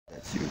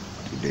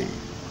today.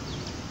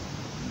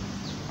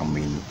 I'm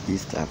in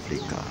East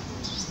Africa,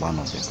 one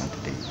of the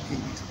countries in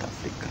East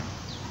Africa.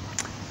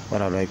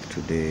 What I like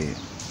today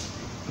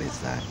is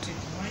that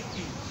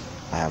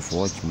I have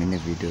watched many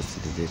videos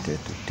related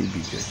to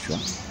TB Joshua,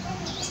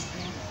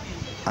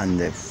 and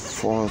the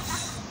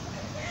fourth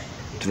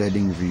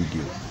trading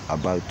video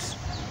about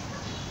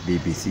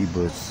BBC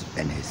boss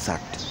and his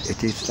sacked.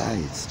 It is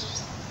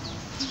lies,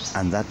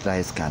 and that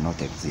lies cannot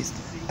exist.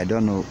 I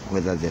don't know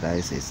whether the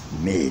lies is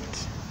made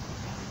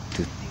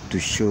to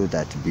show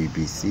that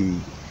BBC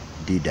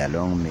did a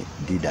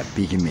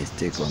big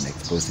mistake on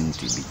exposing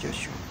TB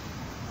Joshua.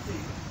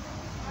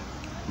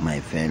 My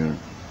fellow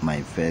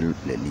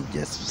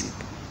religious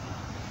people,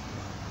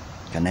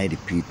 can I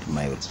repeat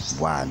my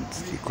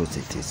words because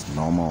it is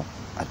normal,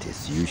 it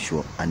is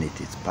usual, and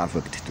it is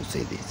perfect to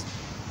say this.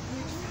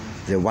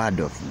 The word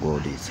of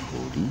God is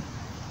holy,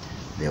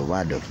 the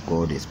word of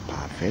God is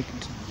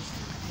perfect,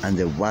 and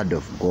the word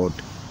of God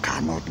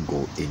cannot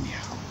go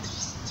anyhow.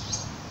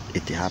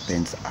 It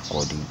happens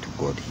according to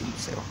God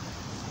himself.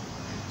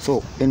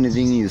 So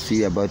anything you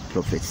see about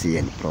prophecy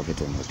and prophet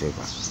and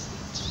whatever,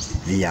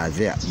 they are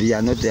there. They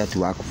are not there to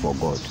work for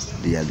God.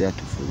 They are there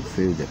to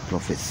fulfill the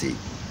prophecy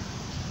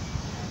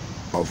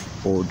of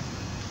old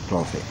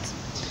prophets.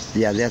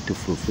 They are there to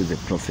fulfill the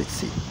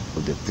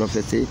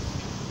prophecy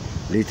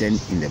written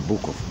in the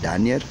book of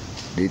Daniel,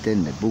 written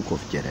in the book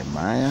of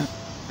Jeremiah,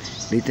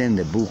 written in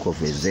the book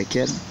of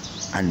Ezekiel,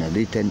 and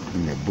written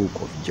in the book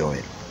of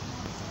Joel.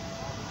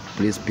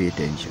 Please pay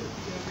attention.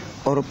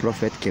 All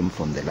prophets came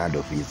from the land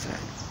of Israel.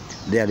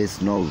 There is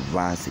no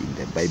verse in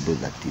the Bible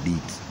that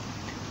reads,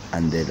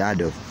 and the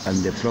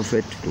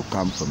prophet to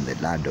come from the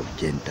land of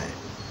Gentile.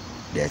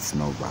 There is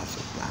no verse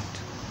of that.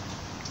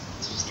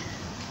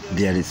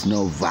 There is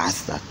no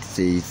verse that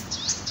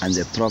says, and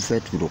the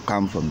prophet will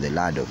come from the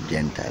land of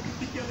Gentile.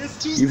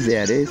 If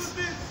there is,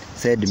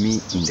 send me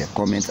in the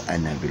comments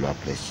and I will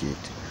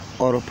appreciate.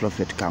 All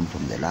prophets come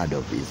from the land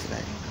of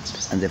Israel.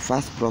 And the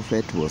first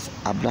prophet was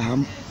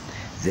Abraham.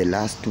 The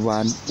last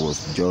one was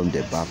John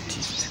the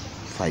Baptist.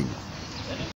 Fine.